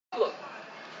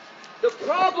The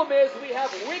problem is we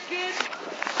have wicked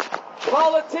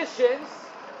politicians,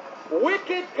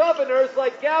 wicked governors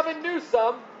like Gavin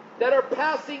Newsom that are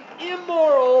passing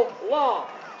immoral laws.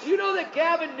 Do you know that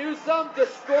Gavin Newsom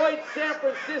destroyed San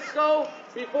Francisco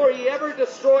before he ever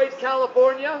destroyed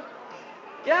California?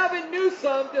 Gavin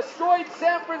Newsom destroyed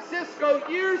San Francisco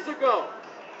years ago.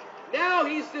 Now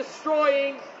he's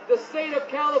destroying the state of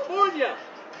California.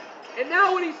 And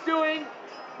now what he's doing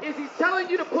is he's telling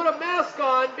you to put a mask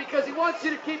on because he wants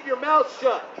you to keep your mouth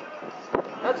shut.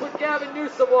 That's what Gavin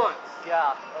Newsom wants.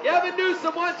 Yeah. Okay. Gavin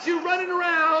Newsom wants you running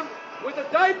around with a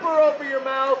diaper over your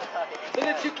mouth so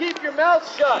that you keep your mouth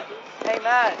shut.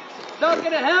 Amen. It's not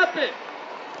going to happen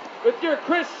if you're a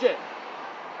Christian.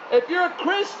 If you're a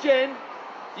Christian,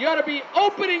 you ought to be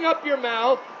opening up your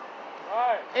mouth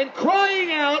and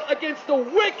crying out against the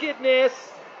wickedness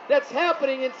that's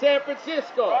happening in San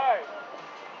Francisco.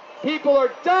 People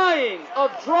are dying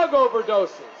of drug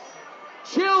overdoses.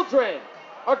 Children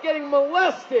are getting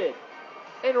molested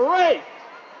and raped.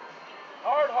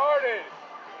 Hard-hearted.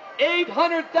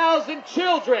 800,000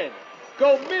 children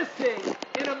go missing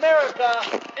in America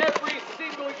every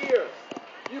single year.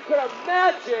 You can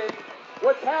imagine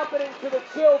what's happening to the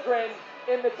children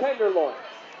in the Tenderloins.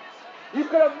 You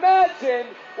can imagine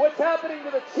what's happening to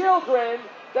the children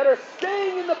that are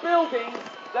staying in the buildings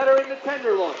that are in the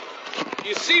Tenderloins.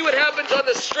 You see what happens on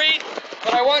the street,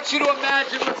 but I want you to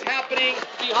imagine what's happening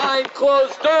behind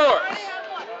closed doors.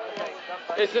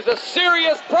 This is a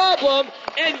serious problem,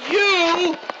 and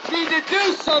you need to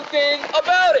do something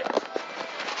about it.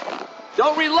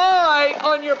 Don't rely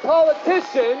on your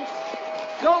politicians.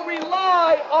 Don't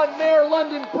rely on Mayor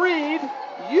London Breed.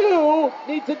 You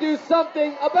need to do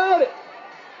something about it.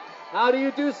 How do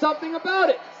you do something about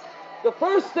it? The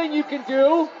first thing you can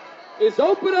do is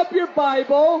open up your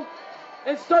Bible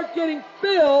and start getting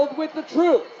filled with the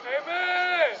truth.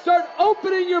 Amen. Start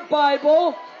opening your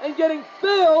Bible and getting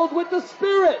filled with the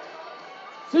Spirit.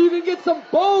 So you can get some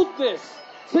boldness.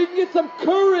 So you can get some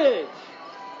courage.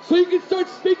 So you can start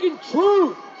speaking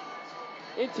truth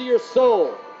into your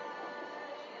soul.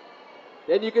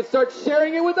 Then you can start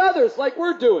sharing it with others like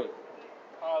we're doing.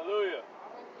 Hallelujah.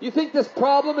 You think this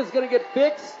problem is going to get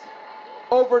fixed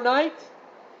overnight?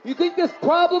 You think this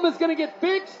problem is going to get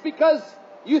fixed because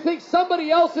you think somebody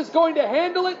else is going to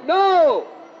handle it? No!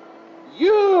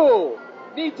 You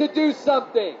need to do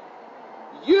something.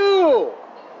 You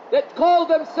that call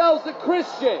themselves a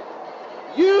Christian.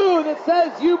 You that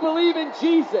says you believe in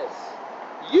Jesus.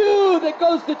 You that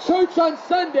goes to church on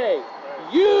Sunday.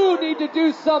 You need to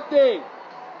do something.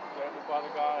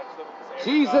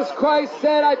 Jesus Christ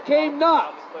said, I came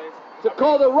not to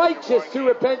call the righteous to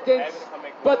repentance,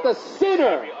 but the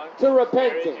sinner to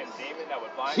repentance.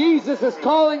 Jesus is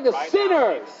calling the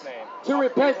sinners to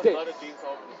repentance.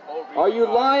 Are you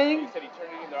lying?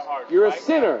 You're a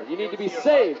sinner. You need to be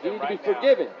saved. You need to be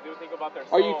forgiven.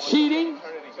 Are you cheating?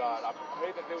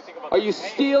 Are you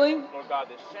stealing?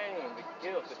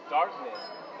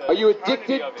 Are you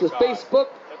addicted to Facebook?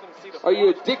 Are you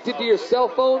addicted to your cell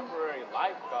phone?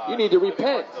 You need to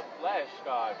repent.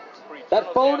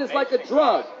 That phone is like a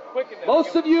drug.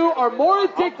 Most of you are more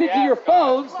addicted to your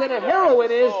phones than a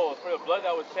heroin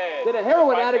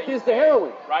addict is to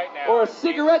heroin, or a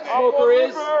cigarette smoker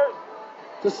is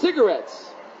to cigarettes.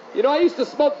 You know, I used to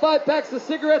smoke 5 packs of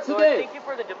cigarettes a day.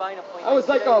 I was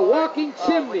like a walking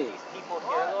chimney.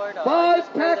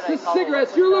 5 packs of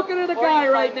cigarettes. You're looking at a guy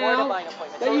right now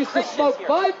that used to smoke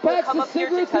 5 packs of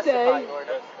cigarettes a day.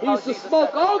 He used to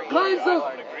smoke all kinds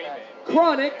of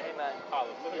chronic.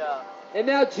 And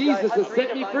now Jesus has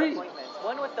set me free.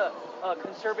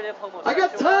 I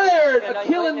got tired of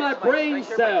killing my brain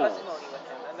cells.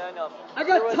 I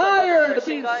got tired of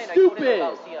being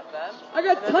stupid. I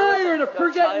got tired of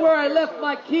forgetting where I left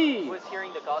my keys.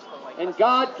 And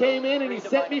God came in and He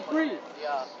set me free.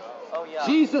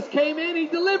 Jesus came in, He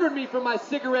delivered me from my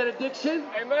cigarette addiction.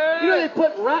 Amen. You know they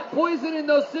put rat poison in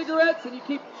those cigarettes and you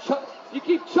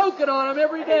keep choking on them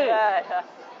every day.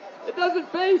 It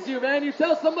doesn't faze you, man. You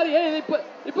tell somebody, hey,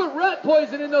 they put rat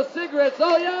poison in those cigarettes.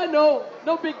 Oh yeah, I know.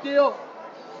 No big deal.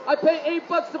 I pay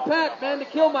 $8 a pack, man, to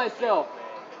kill myself.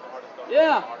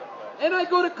 Yeah. And I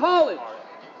go to college.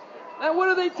 And what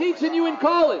are they teaching you in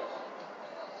college?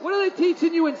 What are they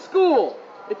teaching you in school?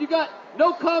 If you got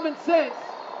no common sense,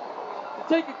 to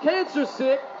take a cancer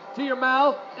stick to your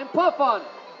mouth and puff on it.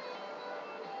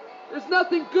 There's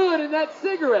nothing good in that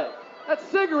cigarette. That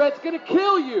cigarette's going to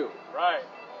kill you. Right.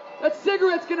 That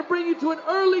cigarette's going to bring you to an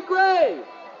early grave.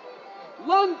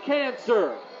 Lung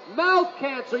cancer, mouth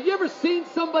cancer. You ever seen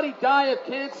somebody die of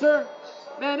cancer?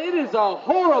 Man, it is a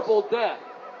horrible death.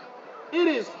 It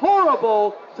is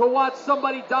horrible to watch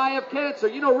somebody die of cancer.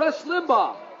 You know, Rush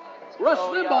Limbaugh. Rush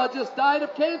Limbaugh just died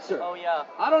of cancer. Oh, yeah.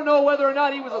 I don't know whether or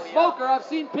not he was a smoker. I've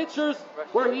seen pictures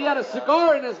where he had a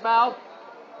cigar in his mouth.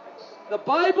 The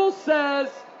Bible says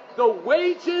the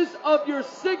wages of your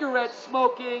cigarette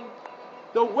smoking,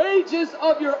 the wages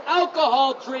of your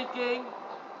alcohol drinking,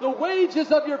 the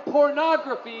wages of your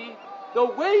pornography, the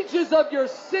wages of your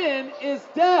sin is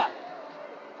death.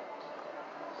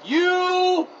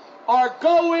 You are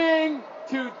going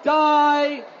to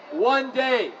die one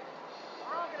day.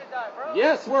 We're all going to die, bro.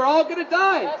 Yes, we're all going to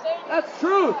die. That's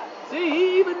truth. See,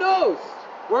 he even knows.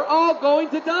 We're all going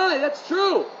to die. That's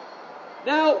true.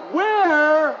 Now,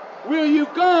 where will you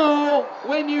go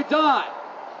when you die?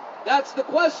 That's the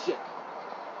question.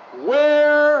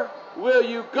 Where will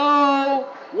you go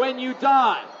when you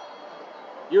die?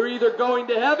 You're either going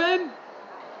to heaven,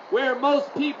 where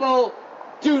most people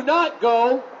do not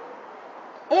go,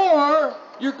 or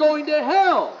you're going to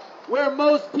hell, where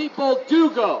most people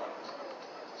do go.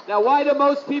 Now, why do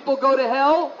most people go to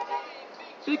hell?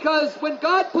 Because when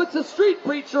God puts a street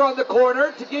preacher on the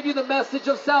corner to give you the message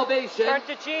of salvation, Turn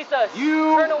to Jesus.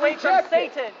 you Turn away from reject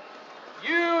it. Satan.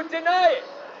 You deny it.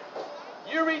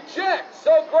 You reject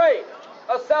so great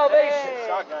a salvation. Hey.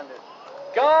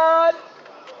 God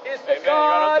is the Amen. You got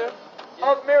God up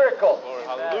of miracles. Glory,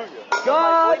 hallelujah.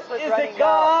 God voice was is running a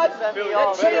God out. Send me that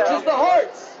all changes better. the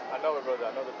hearts. I know it, brother.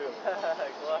 I know the feeling.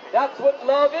 Glory. That's what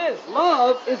love is.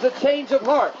 Love is a change of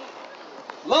heart.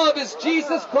 Love is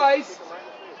Jesus Christ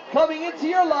coming into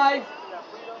your life,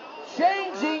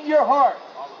 changing your heart,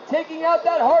 taking out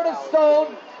that heart of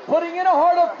stone, putting in a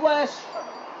heart of flesh,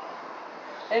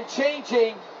 and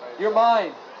changing your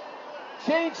mind,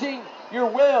 changing your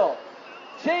will,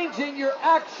 changing your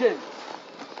actions.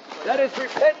 That is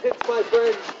repentance, my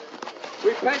friends.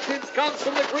 Repentance comes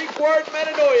from the Greek word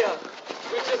metanoia,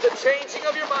 which is the changing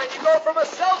of your mind. You go from a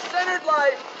self-centered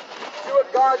life to a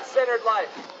God-centered life.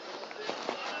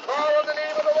 Call on the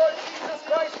name of the Lord Jesus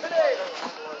Christ today,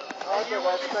 and you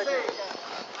will be saved.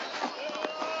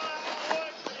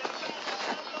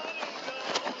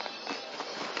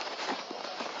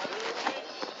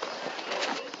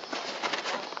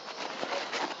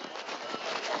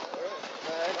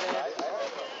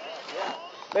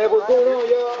 Man, what's going on,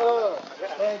 y'all?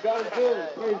 Man, God is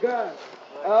good. Praise God.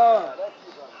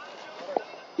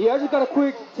 Yeah, I just got a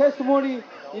quick testimony,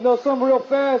 something real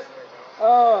fast.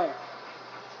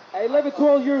 At 11,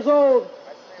 12 years old,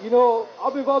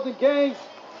 I've been involved in gangs.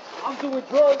 I'm doing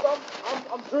drugs.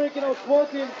 I'm drinking. I'm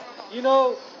smoking.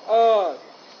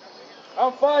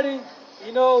 I'm fighting.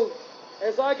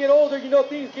 As I get older,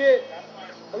 things get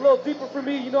a little deeper for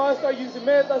me. I start using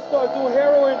meth. I start doing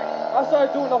heroin. I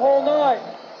started doing the whole nine.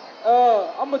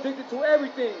 I'm addicted to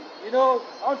everything.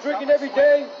 I'm drinking every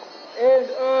day, and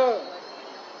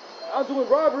I'm doing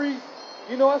robberies.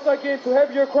 I started getting into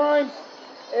heavier crimes,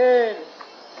 and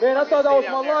man, I thought that was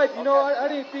my life. I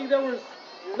didn't think there was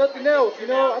nothing else.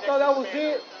 I thought that was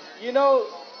it.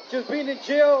 Just being in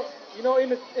jail. In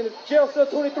a jail cell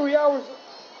 23 hours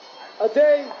a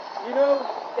day.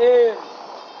 And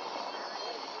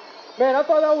man, I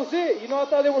thought that was it. I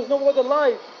thought there was no other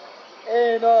life.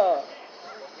 And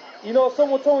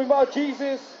someone told me about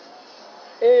Jesus,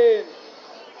 and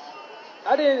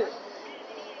I didn't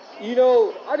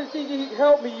think he could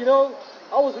help me.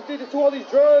 I was addicted to all these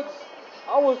drugs.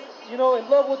 I was, in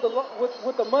love with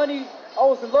the money. I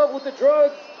was in love with the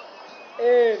drugs,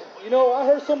 and I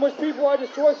hurt so much people. I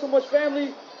destroyed so much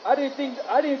family. I didn't think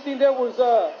there was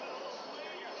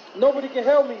nobody can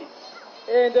help me,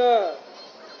 and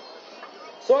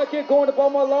so I kept going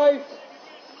about my life,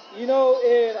 and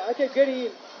I kept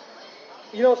getting,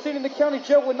 sitting in the county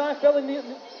jail with 9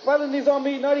 felonies on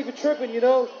me, not even tripping,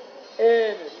 and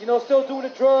still doing the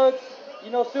drugs,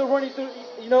 still running through,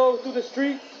 through the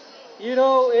streets. And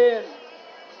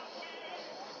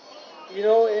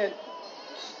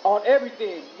on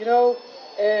everything,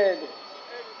 and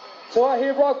so I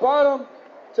hit rock bottom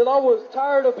till I was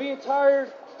tired of being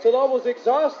tired, till I was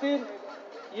exhausted,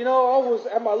 I was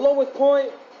at my lowest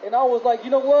point, and I was like,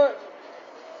 you know what,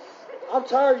 I'm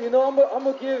tired, I'm gonna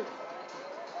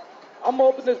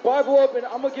open this Bible up, and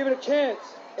I'm gonna give it a chance.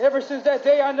 Ever since that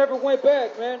day, I never went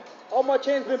back, man. All my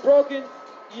chains been broken,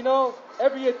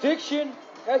 every addiction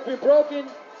has been broken,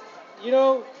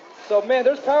 so man,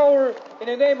 there's power in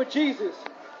the name of Jesus.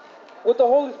 With the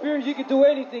Holy Spirit, you can do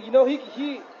anything,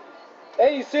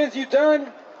 any sins you've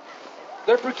done,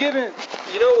 they're forgiven,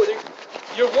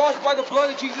 you're washed by the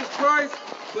blood of Jesus Christ,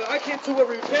 but I came to a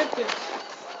repentance,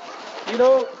 and,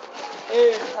 I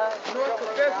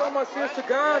confess all my sins to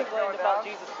God. About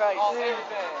Jesus Christ.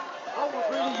 I was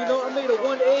really, I made a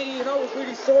 180 and I was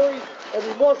really sorry and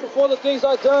remorseful for the things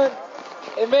I've done.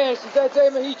 And man, since that day,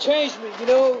 man, he changed me,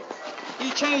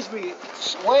 He changed me.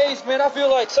 Ways, man, I feel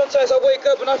like sometimes I wake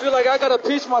up and I feel like I gotta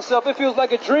pinch myself. It feels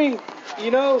like a dream,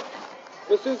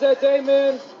 But since that day,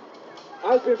 man,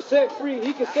 I've been set free.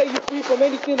 He can set you free from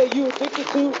anything that you addicted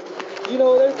to.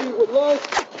 Everything with lust,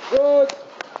 drugs,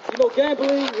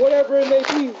 gambling, whatever it may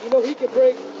be.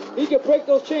 He can break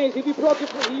those chains. He broke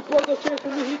those chains for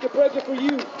me, he can break it for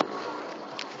you.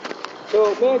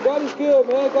 So, man, God is good,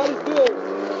 man. God is good.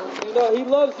 He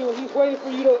loves you and he's waiting for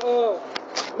you to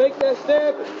make that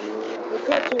step and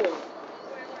come to him.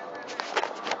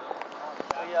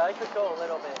 Yeah, I could go a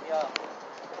little bit, yeah.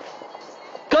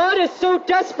 God is so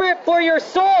desperate for your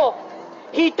soul.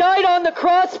 He died on the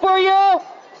cross for you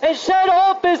and shed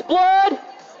off his blood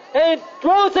and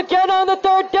rose again on the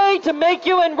third day to make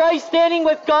you in right standing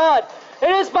with God. It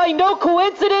is by no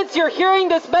coincidence you're hearing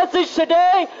this message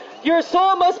today. Your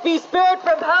soul must be spared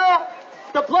from hell.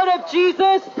 The blood of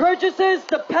Jesus purchases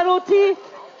the penalty,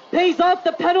 pays off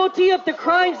the penalty of the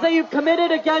crimes that you've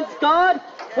committed against God,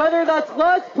 whether that's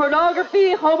lust,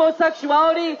 pornography,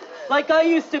 homosexuality, like I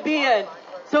used to be in.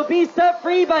 So be set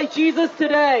free by Jesus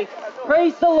today.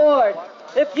 Praise the Lord.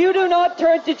 If you do not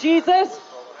turn to Jesus,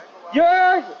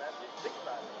 your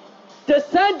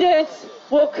descendants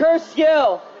will curse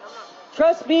you.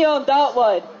 Trust me on that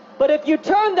one. But if you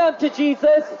turn them to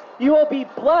Jesus, you will be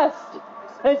blessed.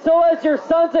 And so as your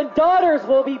sons and daughters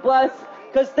will be blessed,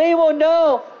 because they will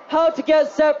know how to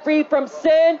get set free from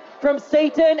sin, from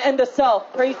Satan, and the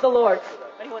self. Praise the Lord.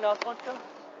 Anyone else want to?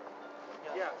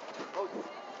 Yeah.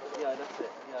 Yeah, that's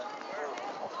it. Yeah.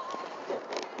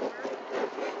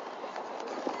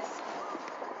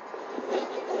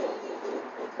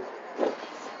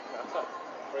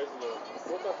 Praise the Lord.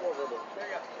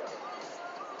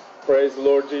 Praise the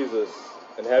Lord Jesus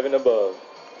in heaven above.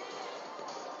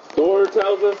 The word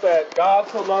tells us that God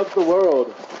so loved the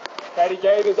world that he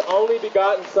gave his only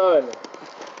begotten Son,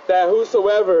 that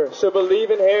whosoever should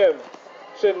believe in him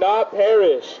should not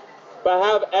perish, but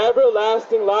have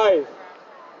everlasting life.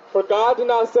 For God did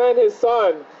not send his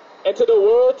Son into the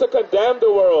world to condemn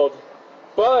the world,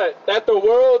 but that the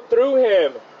world through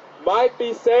him might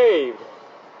be saved.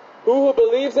 Who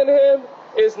believes in him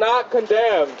is not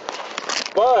condemned,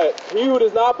 but he who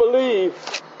does not believe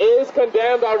is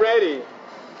condemned already,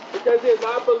 because he has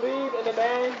not believed in the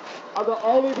name of the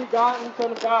only begotten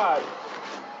Son of God.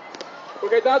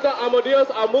 Porque tanto amó Dios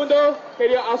al mundo, que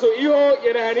dio a su Hijo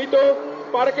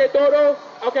unigénito, para que todo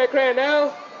el que cree en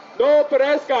él no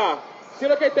perezca,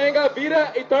 sino que tenga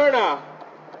vida eterna.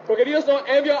 Porque Dios no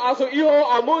envió a su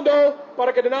Hijo al mundo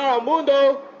para condenar al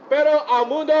mundo, pero al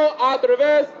mundo a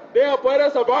través de él puede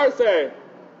salvarse.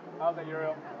 How's that,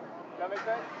 Uriel? Does that make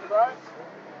sense? Right?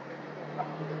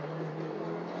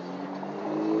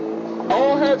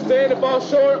 All have sinned and fall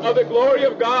short of the glory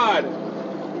of God.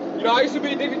 I used to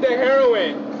be addicted to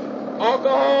heroin,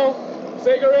 alcohol,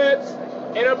 cigarettes,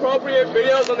 inappropriate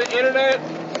videos on the internet.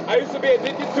 I used to be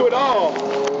addicted to it all.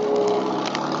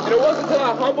 And it wasn't until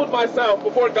I humbled myself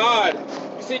before God.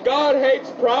 You see, God hates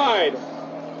pride.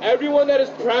 Everyone that is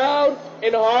proud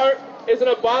in heart is an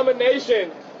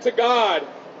abomination to God.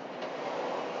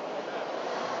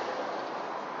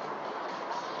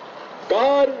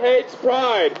 God hates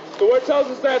pride. The word tells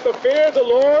us that the fear of the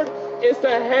Lord is to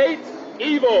hate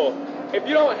evil. If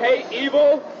you don't hate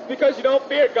evil, it's because you don't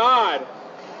fear God.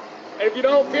 And if you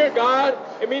don't fear God,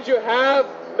 it means you have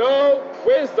no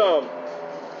wisdom.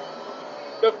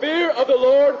 The fear of the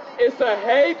Lord is to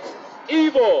hate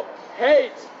evil.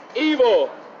 Hate evil.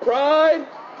 Pride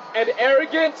and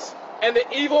arrogance and the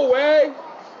evil way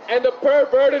and the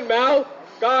perverted mouth,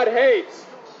 God hates.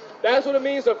 That's what it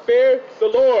means to fear the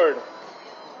Lord.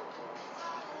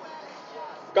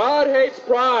 God hates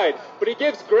pride, but he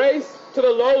gives grace to the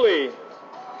lowly.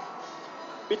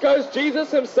 Because Jesus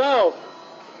himself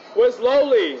was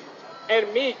lowly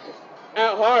and meek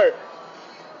at heart.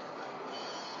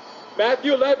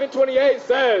 Matthew 11:28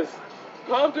 says,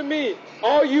 "Come to me,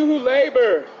 all you who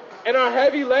labor and are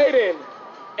heavy laden,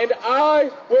 and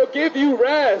I will give you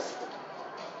rest."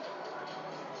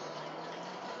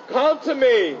 Come to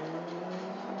me.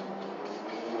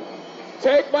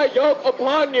 Take my yoke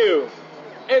upon you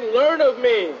and learn of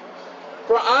me,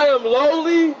 for I am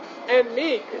lowly and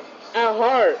meek at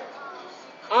heart.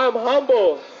 I am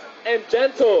humble and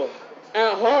gentle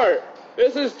at heart.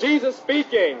 This is Jesus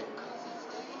speaking.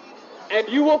 And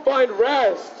you will find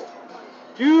rest.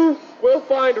 You will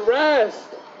find rest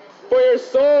for your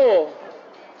soul.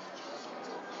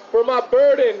 For my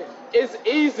burden is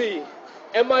easy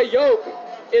and my yoke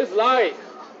is light.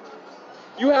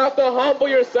 you have to humble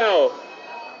yourself.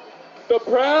 The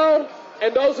proud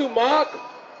and those who mock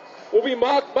will be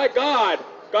mocked by God.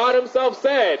 God himself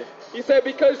said. He said,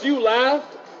 because you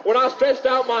laughed when I stretched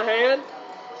out my hand,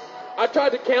 I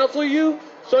tried to counsel you,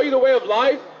 show you the way of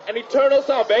life and eternal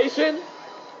salvation,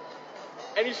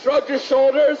 and you shrugged your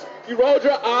shoulders, you rolled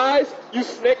your eyes, you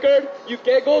snickered, you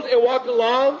giggled and walked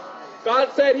along.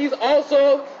 God said he's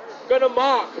also going to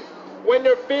mock when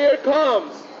your fear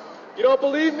comes. You don't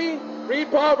believe me? Read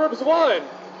Proverbs 1.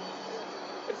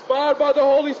 Inspired by the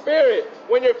Holy Spirit.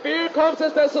 When your fear comes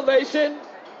as desolation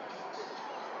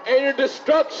and your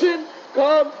destruction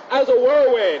comes as a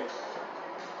whirlwind.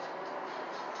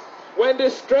 When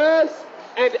distress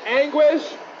and anguish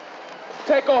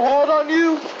take a hold on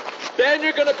you, then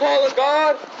you're going to call on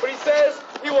God, but he says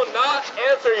he will not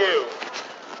answer you.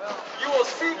 You will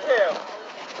seek him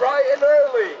bright and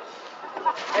early,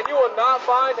 and you will not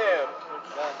find him.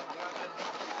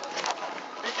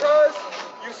 Because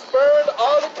you spurned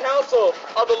all the counsel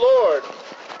of the Lord.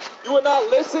 You will not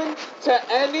listen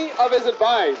to any of his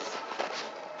advice.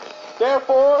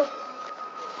 Therefore,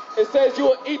 it says you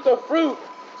will eat the fruit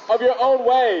of your own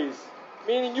ways,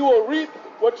 meaning you will reap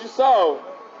what you sow.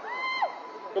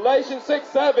 Galatians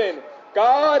 6:7,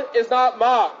 God is not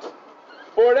mocked.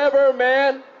 For whatever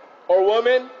man or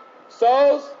woman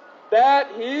sows, that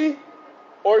he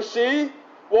or she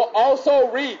will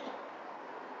also reap.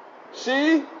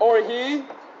 She or he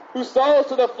who sows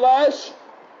to the flesh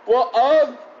will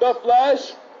of the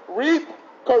flesh reap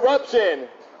corruption.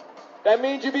 That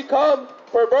means you become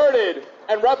perverted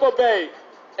and reprobate,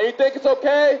 and you think it's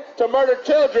okay to murder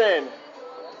children.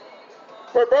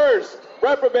 Perverse,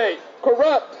 reprobate,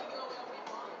 corrupt.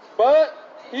 But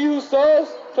he who sows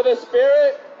to the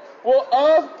Spirit will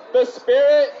of the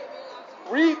Spirit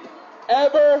reap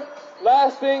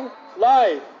everlasting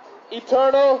life,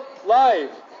 eternal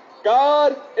life.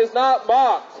 God is not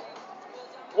mocked.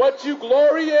 What you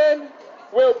glory in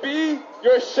will be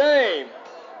your shame.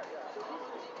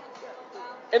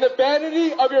 In the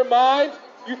vanity of your mind,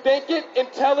 you think it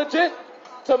intelligent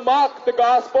to mock the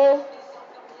gospel,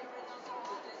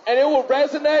 and it will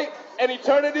resonate in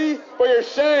eternity for your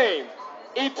shame.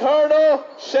 Eternal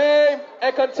shame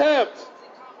and contempt.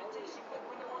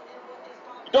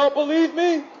 You don't believe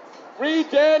me? Read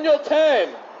Daniel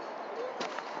 10.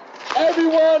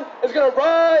 Everyone is going to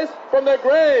rise from their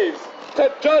graves to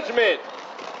judgment.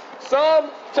 Some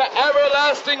to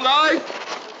everlasting life,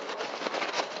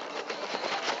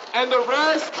 and the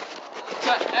rest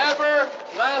to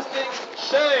everlasting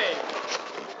shame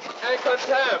and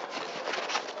contempt.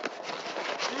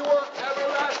 Do you want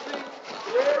everlasting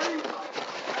glory?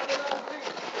 Everlasting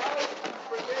life,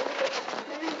 forgiveness,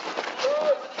 peace,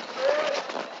 joy, joy?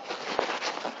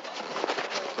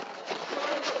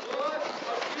 Shine the blood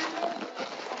of Jesus?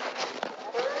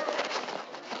 Or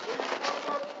will you come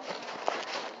up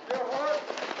your heart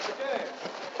again?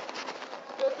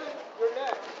 Stiffen your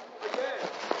neck again.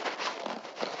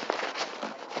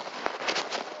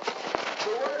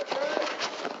 The word says,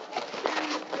 he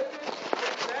stiffens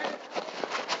his neck,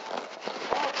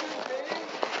 often being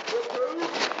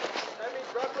reproved, that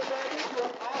means reprimanded, you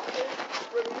are often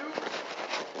rebuked.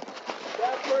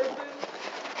 That person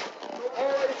who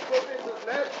always stiffens his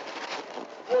neck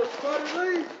will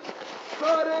suddenly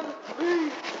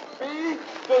be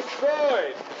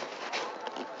destroyed.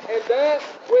 And that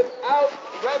without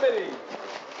remedy.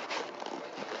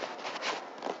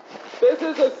 This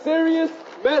is a serious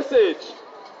message.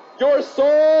 Your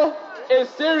soul is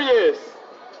serious.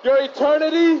 Your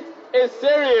eternity is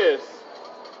serious.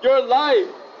 Your life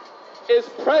is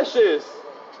precious.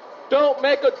 Don't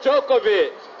make a joke of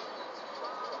it.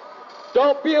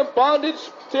 Don't be in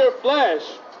bondage to your flesh.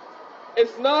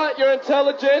 It's not your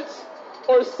intelligence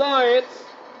or science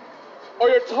or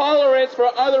your tolerance for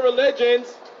other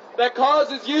religions that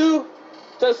causes you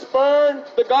to spurn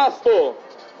the gospel.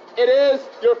 It is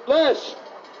your flesh.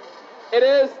 It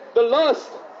is the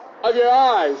lust of your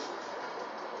eyes.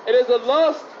 It is the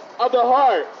lust of the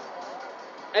heart.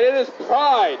 And it is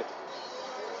pride.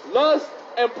 Lust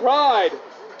and pride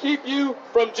keep you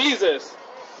from Jesus,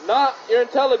 not your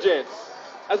intelligence.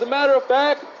 As a matter of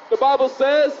fact, the Bible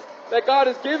says that God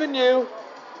has given you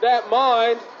that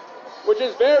mind, which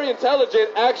is very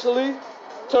intelligent actually,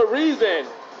 to reason.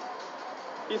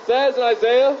 He says in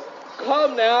Isaiah,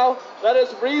 "Come now, let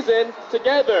us reason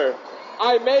together.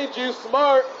 I made you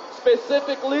smart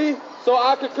specifically so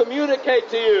I could communicate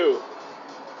to you.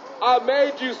 I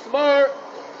made you smart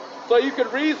so you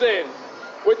could reason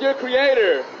with your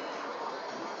Creator.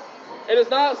 It is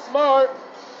not smart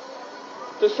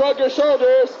to shrug your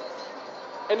shoulders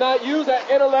and not use that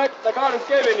intellect that God has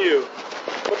given you.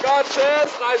 But what God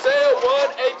says in Isaiah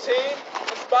 1:18,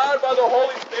 inspired by the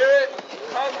Holy Spirit,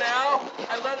 come now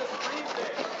and let us reason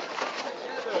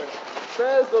together,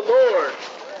 says the Lord.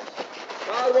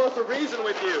 God wants to reason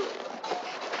with you.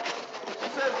 He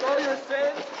says, though your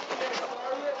sins be as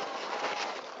scarlet,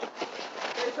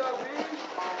 they shall be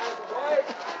as white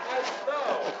as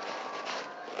snow.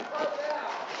 Come now.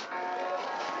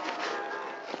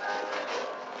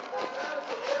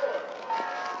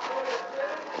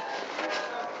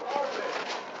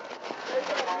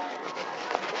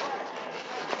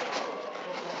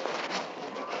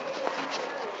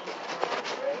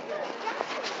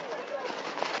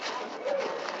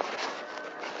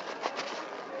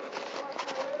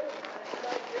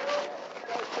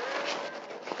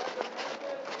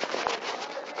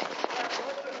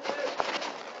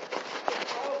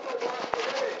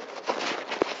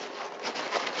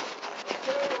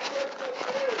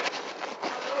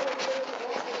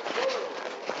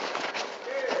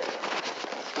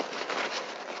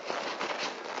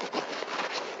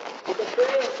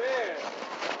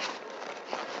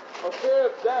 A fear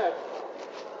of death.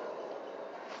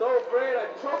 So afraid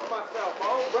I'd choke myself, my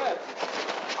own breath.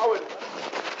 I would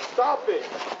stop it.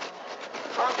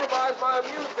 Compromise my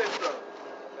immune system.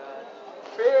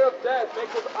 Fear of death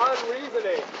makes us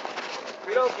unreasoning.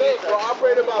 We don't think, we're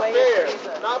operated by fear,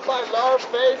 not by love,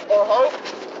 faith, or hope,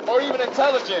 or even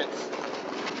intelligence.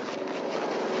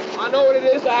 I know what it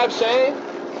is to have shame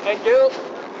and guilt.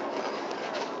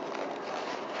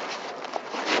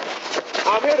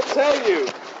 I'm here to tell you,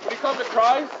 when you come to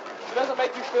Christ, it doesn't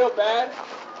make you feel bad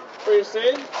for your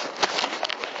sin.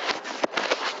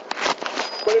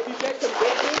 But if you get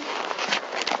convicted,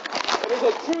 it is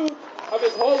the truth of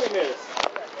His holiness,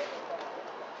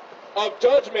 of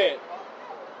judgment,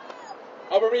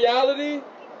 of a reality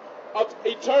of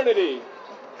eternity.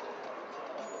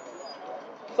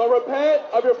 So repent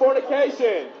of your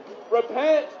fornication.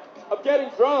 Repent of getting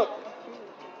drunk.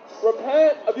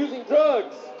 Repent of using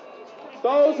drugs.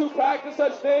 Those who practice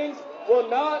such things will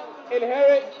not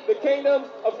inherit the kingdom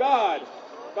of God.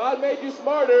 God made you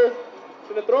smarter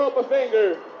than to throw up a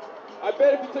finger. I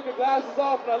bet if you took your glasses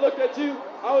off and I looked at you,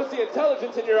 I would see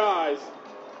intelligence in your eyes.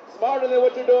 Smarter than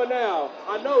what you're doing now.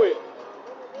 I know it.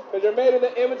 Because you're made in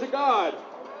the image of God.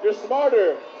 You're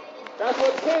smarter. That's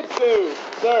what kids do,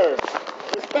 sir.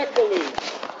 Respectfully.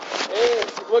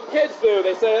 It's what kids do.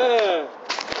 They say,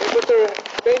 They put their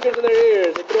fingers in their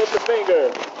ears. They throw up the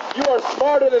finger. You are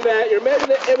smarter than that. You're made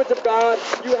in the image of God.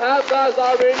 You have God's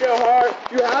honor in your heart.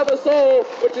 You have a soul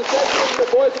which is sensitive to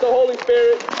the voice of the Holy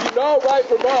Spirit. You know right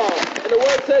from wrong. And the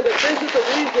Word says that this is the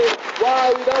reason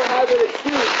why we don't have an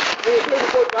excuse when we appear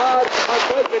before God on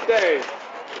Judgment Day.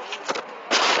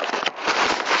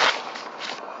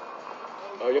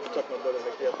 Oh, you have to check my brother and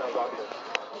make sure you have sound doctor.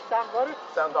 Sound brother?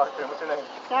 Sound doctor. What's your name?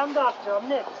 Sound doctor. I'm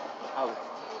Nick. Alex.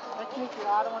 Nice to meet you.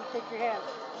 I don't want to take your hand.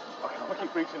 Okay, I'm going to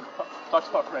keep preaching. Talk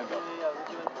to our friend, though. Yeah, we're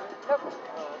doing good. Yep.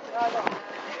 I know.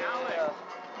 Hey, Alex.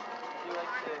 Do you like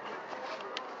to...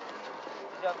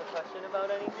 Do you have a question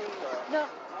about anything? Or? No.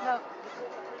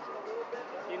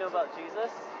 Do you know about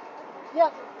Jesus? Yeah.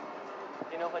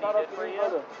 Do you know what He did for you?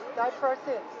 Died for our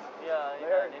sins. Yeah,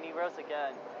 amen. And He rose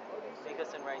again. Make us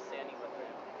in right standing with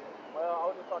Him. Well, I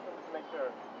was just talking to make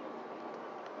sure.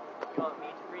 You want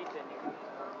me to preach and you...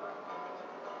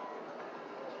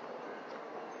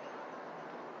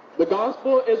 The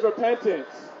gospel is repentance.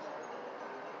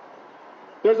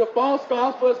 There's a false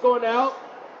gospel that's going out.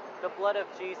 The blood of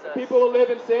Jesus. People will live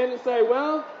in sin and say,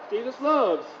 well, Jesus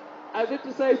loves. As if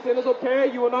to say sin is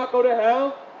okay, you will not go to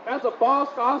hell. That's a false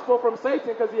gospel from Satan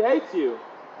because he hates you.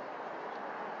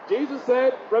 Jesus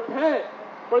said, repent,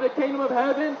 for the kingdom of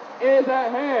heaven is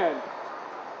at hand.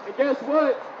 And guess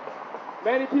what?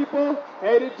 Many people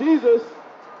hated Jesus.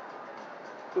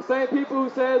 The same people who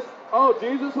says, oh,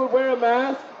 Jesus would wear a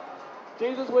mask.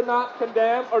 Jesus would not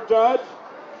condemn or judge.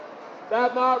 They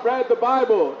have not read the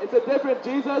Bible. It's a different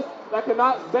Jesus that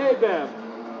cannot save them.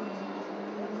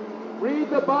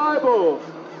 Read the Bible.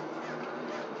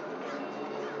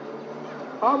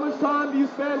 How much time do you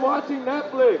spend watching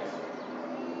Netflix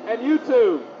and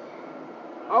YouTube?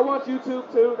 I want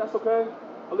YouTube too, that's okay,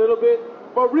 a little bit.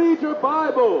 But read your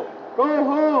Bible. Go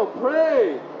home,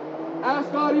 pray.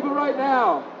 Ask God even right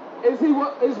now, is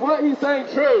what He's saying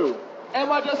true? Am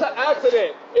I just an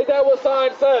accident? Is that what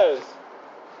science says?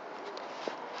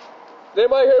 Does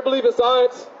anybody here believe in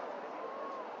science?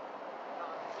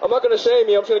 I'm not going to shame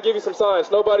you. I'm just going to give you some science.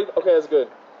 Nobody? Okay, that's good.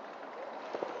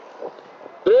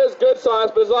 There is good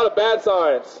science, but there's a lot of bad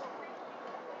science.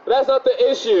 But that's not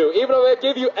the issue. Even though I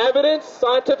give you evidence,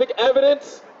 scientific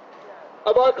evidence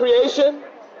of our creation,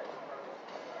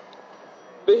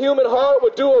 the human heart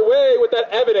would do away with that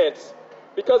evidence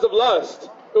because of lust.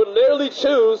 It would literally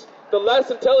choose the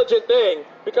less intelligent thing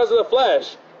because of the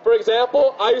flesh. For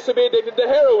example, I used to be addicted to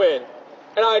heroin,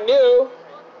 and I knew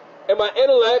in my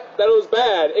intellect that it was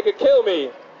bad. It could kill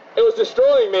me. It was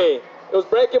destroying me. It was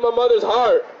breaking my mother's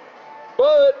heart.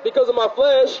 But because of my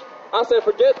flesh, I said,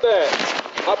 forget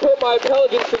that. I put my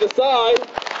intelligence to the side.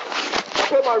 I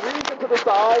put my reason to the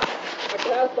side. I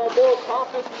cast my moral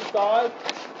compass to the side.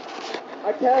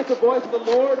 I cast the voice of the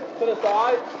Lord to the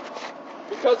side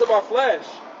because of my flesh.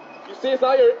 You see, it's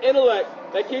not your intellect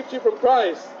that keeps you from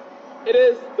Christ. It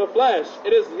is the flesh.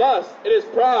 It is lust. It is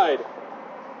pride.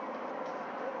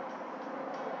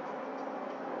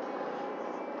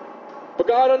 But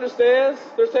God understands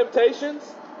there's temptations.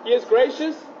 He is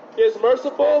gracious. He is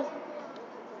merciful.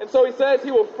 And so He says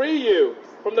He will free you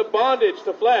from the bondage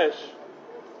to flesh.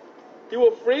 He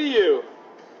will free you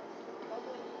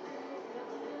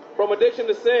from addiction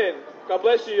to sin. God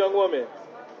bless you, young woman.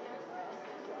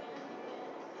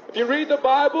 If you read the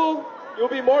Bible, you'll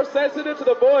be more sensitive to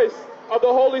the voice of the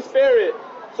Holy Spirit.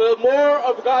 So the more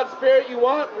of God's Spirit you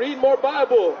want, read more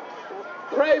Bible.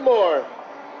 Pray more.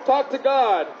 Talk to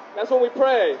God. That's when we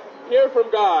pray. Hear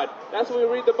from God. That's when we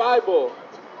read the Bible.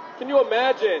 Can you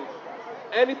imagine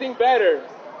anything better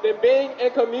than being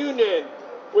in communion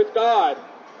with God?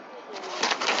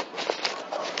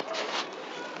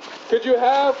 Could you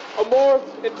have a more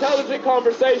intelligent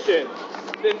conversation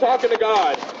than talking to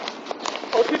God?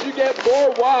 Or could you get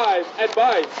more wise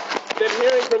advice than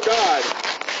hearing from God?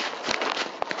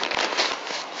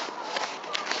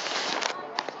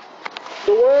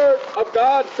 The Word of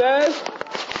God says,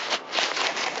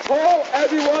 "Ho,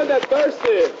 everyone that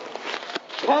thirsteth,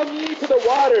 come ye to the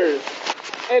waters,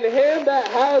 and him that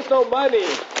has no money,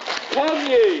 come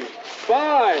ye,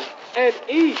 buy and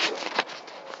eat.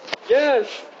 Yes,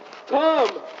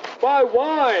 come, buy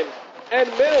wine and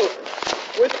milk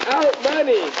without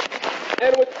money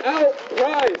and without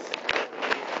price.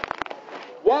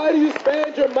 Why do you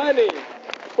spend your money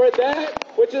for that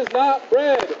which is not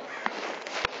bread,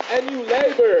 and you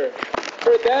labor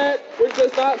for that which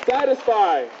does not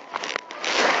satisfy?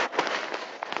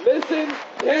 Listen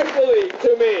carefully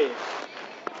to me,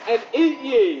 and eat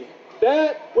ye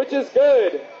that which is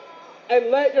good,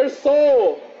 and let your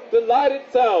soul delight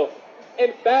itself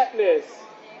in fatness.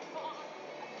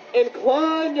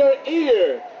 Incline your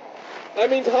ear." That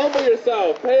means humble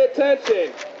yourself. Pay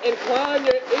attention. "Incline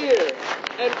your ear,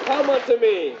 and come unto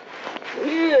me.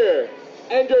 Hear,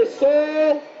 and your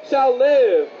soul shall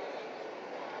live.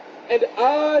 And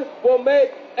I will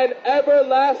make an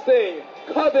everlasting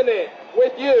covenant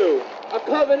with you." A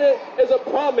covenant is a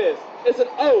promise. It's an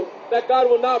oath that God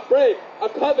will not break. A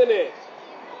covenant.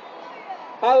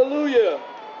 Hallelujah.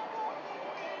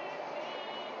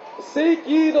 "Seek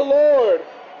ye the Lord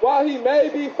while He may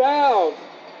be found.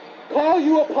 Call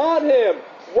you upon Him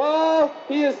while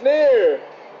He is near.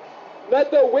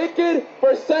 Let the wicked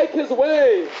forsake his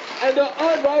way, and the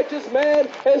unrighteous man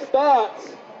his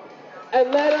thoughts.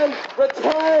 And let him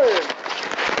return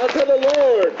unto the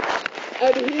Lord,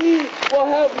 and He will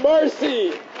have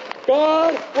mercy."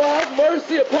 God will have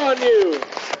mercy upon you.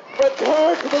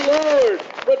 Return to the Lord.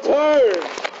 Return.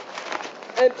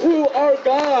 And to our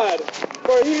God,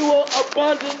 for He will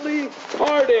abundantly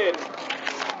pardon.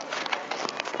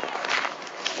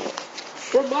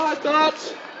 "For my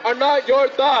thoughts are not your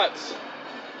thoughts,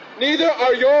 neither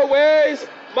are your ways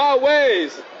my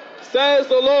ways, says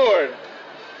the Lord.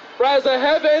 For as the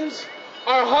heavens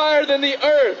are higher than the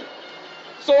earth,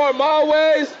 so are my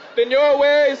ways than your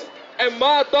ways, and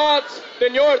my thoughts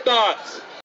than your thoughts."